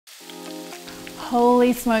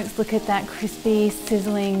Holy smokes, look at that crispy,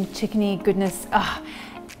 sizzling, chickeny goodness. Ah,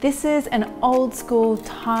 this is an old school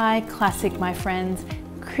Thai classic, my friends.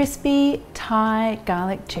 Crispy Thai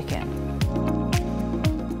garlic chicken.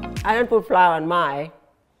 I don't put flour on mine.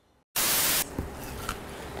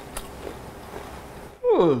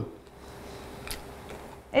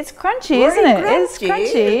 It's crunchy, isn't it? It's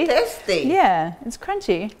crunchy. It's tasty. Yeah, it's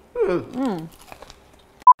crunchy. All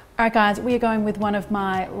right, guys, we are going with one of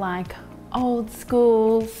my old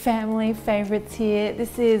school family favorites here.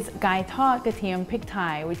 This is gai thot katiem pig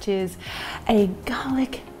Thai, which is a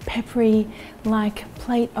garlic peppery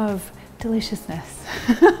plate of deliciousness.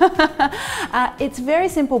 It's very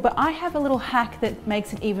simple, but I have a little hack that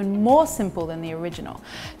makes it even more simple than the original.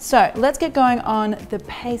 So let's get going on the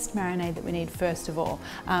paste marinade that we need first of all.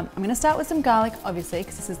 I'm going to start with some garlic, obviously,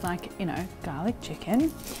 because this is garlic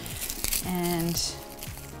chicken. And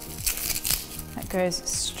that goes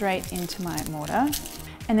straight into my mortar.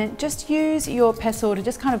 And then just use your pestle to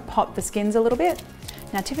just kind of pop the skins a little bit.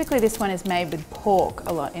 Now typically this one is made with pork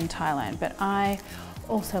a lot in Thailand, but I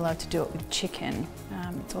also love to do it with chicken.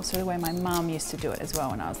 It's also the way my mum used to do it as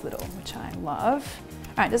well when I was little, which I love.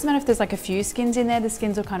 All right, doesn't matter if there's a few skins in there, the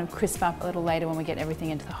skins will kind of crisp up a little later when we get everything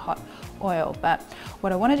into the hot oil. But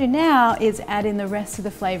what I want to do now is add in the rest of the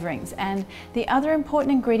flavorings. And the other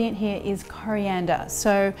important ingredient here is coriander.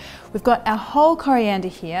 So we've got our whole coriander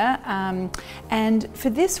here. And for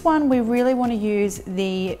this one, we really want to use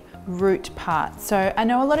the root part. So I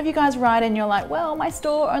know a lot of you guys write and you're like, well, my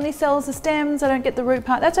store only sells the stems, I don't get the root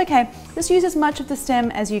part. That's okay. Just use as much of the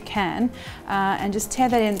stem as you can and just tear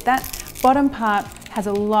that in. That bottom part has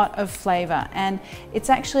a lot of flavor, and it's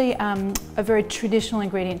actually a very traditional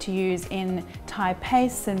ingredient to use in Thai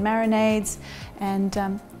pastes and marinades, and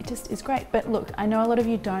it just is great. But look, I know a lot of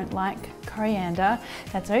you don't like coriander.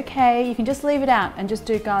 That's okay. You can just leave it out and just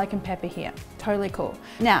do garlic and pepper here. Totally cool.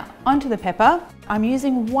 Now, onto the pepper. I'm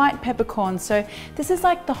using white peppercorns. So this is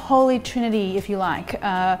like the holy trinity, if you like,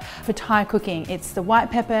 for Thai cooking. It's the white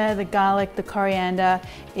pepper, the garlic, the coriander.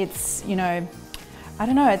 It's, I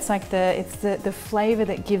don't know, it's like the flavor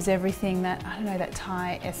that gives everything that, I don't know, that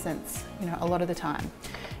Thai essence, a lot of the time.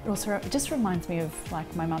 It just reminds me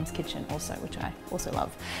of my mum's kitchen also, which I also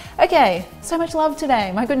love. Okay, so much love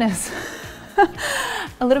today, my goodness.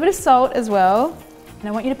 A little bit of salt as well. And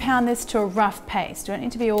I want you to pound this to a rough paste. You don't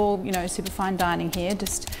need to be all, super fine dining here,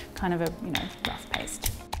 just kind of a, rough paste.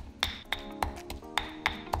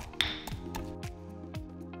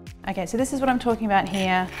 Okay, so this is what I'm talking about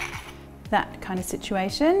here. That kind of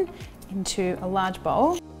situation into a large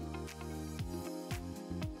bowl.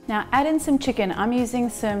 Now add in some chicken. I'm using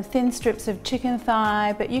some thin strips of chicken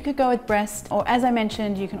thigh, but you could go with breast, or as I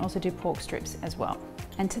mentioned, you can also do pork strips as well.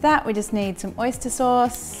 And to that we just need some oyster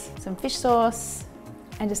sauce, some fish sauce,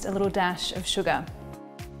 and just a little dash of sugar.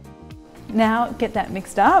 Now get that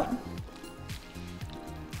mixed up.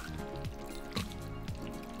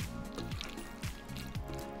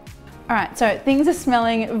 All right, so things are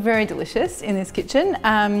smelling very delicious in this kitchen.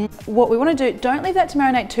 What we want to do, don't leave that to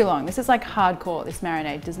marinate too long. This is like hardcore, this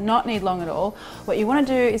marinade does not need long at all. What you want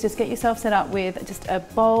to do is just get yourself set up with just a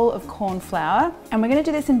bowl of corn flour. And we're going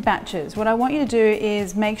to do this in batches. What I want you to do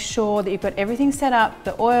is make sure that you've got everything set up,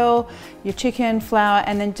 the oil, your chicken, flour,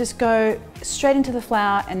 and then just go straight into the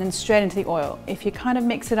flour and then straight into the oil. If you kind of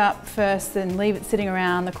mix it up first and leave it sitting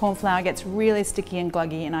around, the corn flour gets really sticky and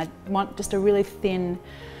gluggy, and I want just a really thin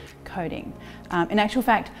coating. In actual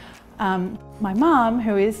fact, my mum,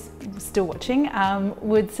 who is still watching,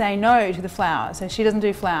 would say no to the flour. So she doesn't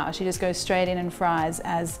do flour, she just goes straight in and fries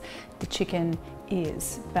as the chicken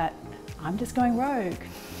is. But I'm just going rogue.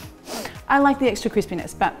 I like the extra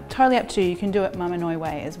crispiness, but totally up to you. You can do it Mama Noi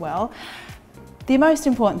way as well. The most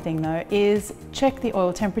important thing though is check the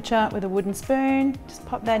oil temperature with a wooden spoon. Just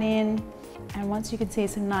pop that in, and once you can see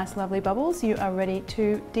some nice lovely bubbles, you are ready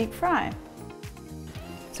to deep fry.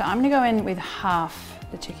 So I'm going to go in with half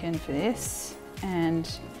the chicken for this, and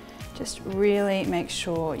just really make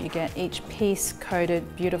sure you get each piece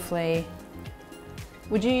coated beautifully.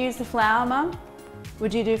 Would you use the flour, Mum?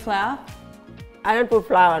 Would you do flour? I don't put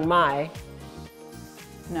flour on mine.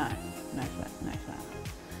 No flour.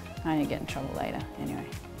 I need to get in trouble later, anyway.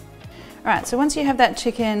 All right, so once you have that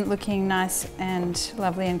chicken looking nice and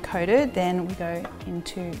lovely and coated, then we go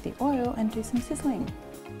into the oil and do some sizzling.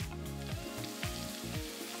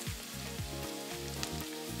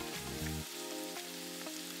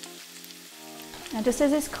 Now just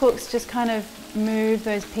as this cooks, just kind of move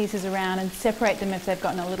those pieces around and separate them if they've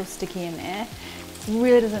gotten a little sticky in there. It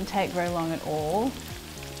really doesn't take very long at all.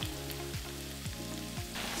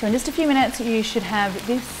 So in just a few minutes you should have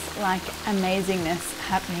this amazingness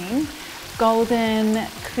happening. golden,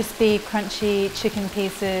 crispy, crunchy chicken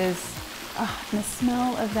pieces. Oh, and the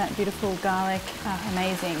smell of that beautiful garlic,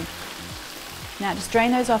 amazing. Now just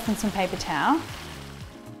drain those off on some paper towel.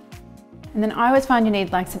 And then I always find you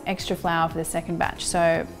need like some extra flour for the second batch.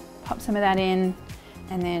 So pop some of that in,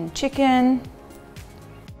 and then chicken.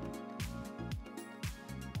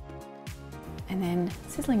 And then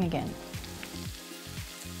sizzling again.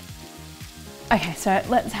 Okay, so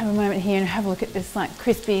let's have a moment here and have a look at this like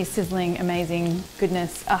crispy, sizzling, amazing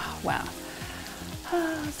goodness. Oh, wow.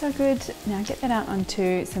 Oh, so good. Now get that out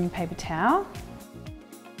onto some paper towel.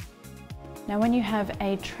 Now when you have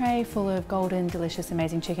a tray full of golden, delicious,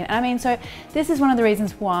 amazing chicken, I mean, so this is one of the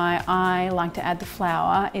reasons why I like to add the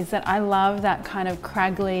flour, is that I love that kind of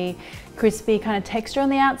craggly, crispy kind of texture on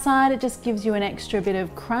the outside. It just gives you an extra bit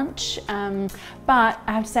of crunch. But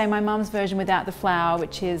I have to say my mum's version without the flour,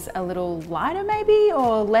 which is a little lighter maybe,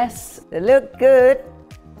 or less. They look good.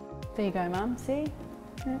 There you go, Mum, see?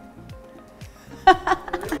 Yeah.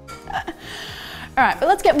 All right, but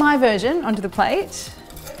let's get my version onto the plate.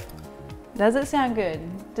 Does it sound good?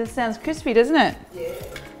 It sounds crispy, doesn't it? Yeah.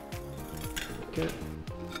 Good.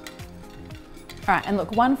 All right, and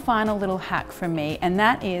look, one final little hack from me, and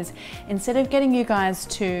that is, instead of getting you guys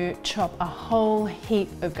to chop a whole heap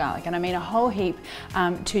of garlic, and I mean a whole heap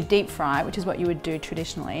to deep fry, which is what you would do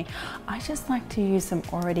traditionally, I just like to use some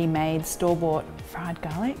already made store-bought fried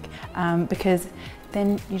garlic because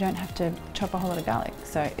then you don't have to chop a whole lot of garlic,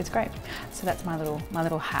 so it's great. So that's my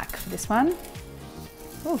little hack for this one.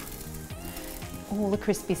 Ooh. All the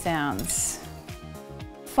crispy sounds.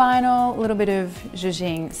 Final little bit of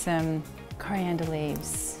zhuzhing, some coriander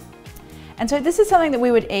leaves. And so this is something that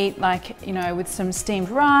we would eat like, you know, with some steamed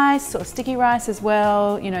rice or sticky rice as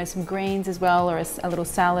well, you know, some greens as well, or a little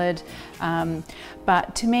salad.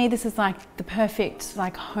 But to me, this is like the perfect,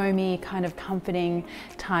 like homey, kind of comforting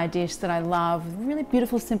Thai dish that I love. Really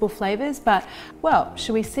beautiful, simple flavors. But, well,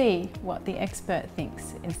 should we see what the expert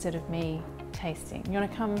thinks instead of me tasting? You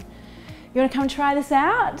want to come try this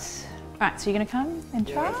out? All right, so you're going to come and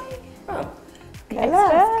try? Oh.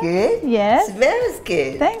 That's good. Yes. Smells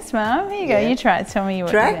good. Thanks, Mum. Here you go. You try it. Tell me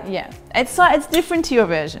what you Try? think. Yeah. It's different to your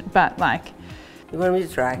version, but like. You want me to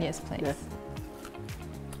try? Yes, please. Yeah.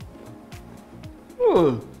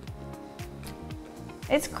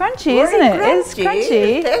 It's crunchy, isn't it? Crunchy. It's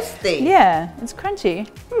crunchy. It's tasty. Yeah, it's crunchy.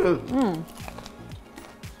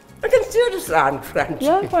 I can still sound crunchy.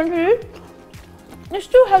 Yeah, crunchy. It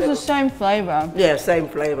still has the same flavour. Yeah, same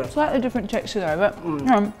flavour. Slightly different texture though, but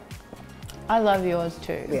I love yours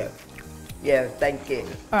too. Yeah. Yeah, thank you.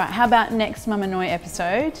 All right, how about next Mama Noi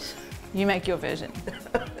episode? You make your version.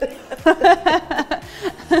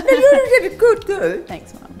 You did good too.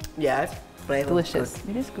 Thanks, Mum. Yes, flavor. Delicious. Good.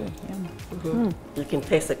 It is good. Yeah. You can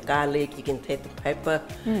taste the garlic, you can taste the pepper,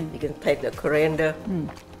 you can taste the coriander.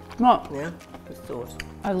 Well, Yeah, the sauce.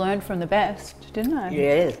 I learned from the best, didn't I?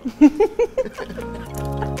 Yes.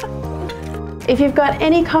 If you've got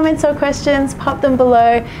any comments or questions, pop them below.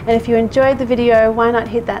 And if you enjoyed the video, why not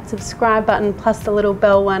hit that subscribe button plus the little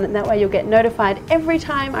bell one, and that way you'll get notified every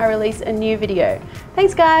time I release a new video.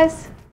 Thanks, guys.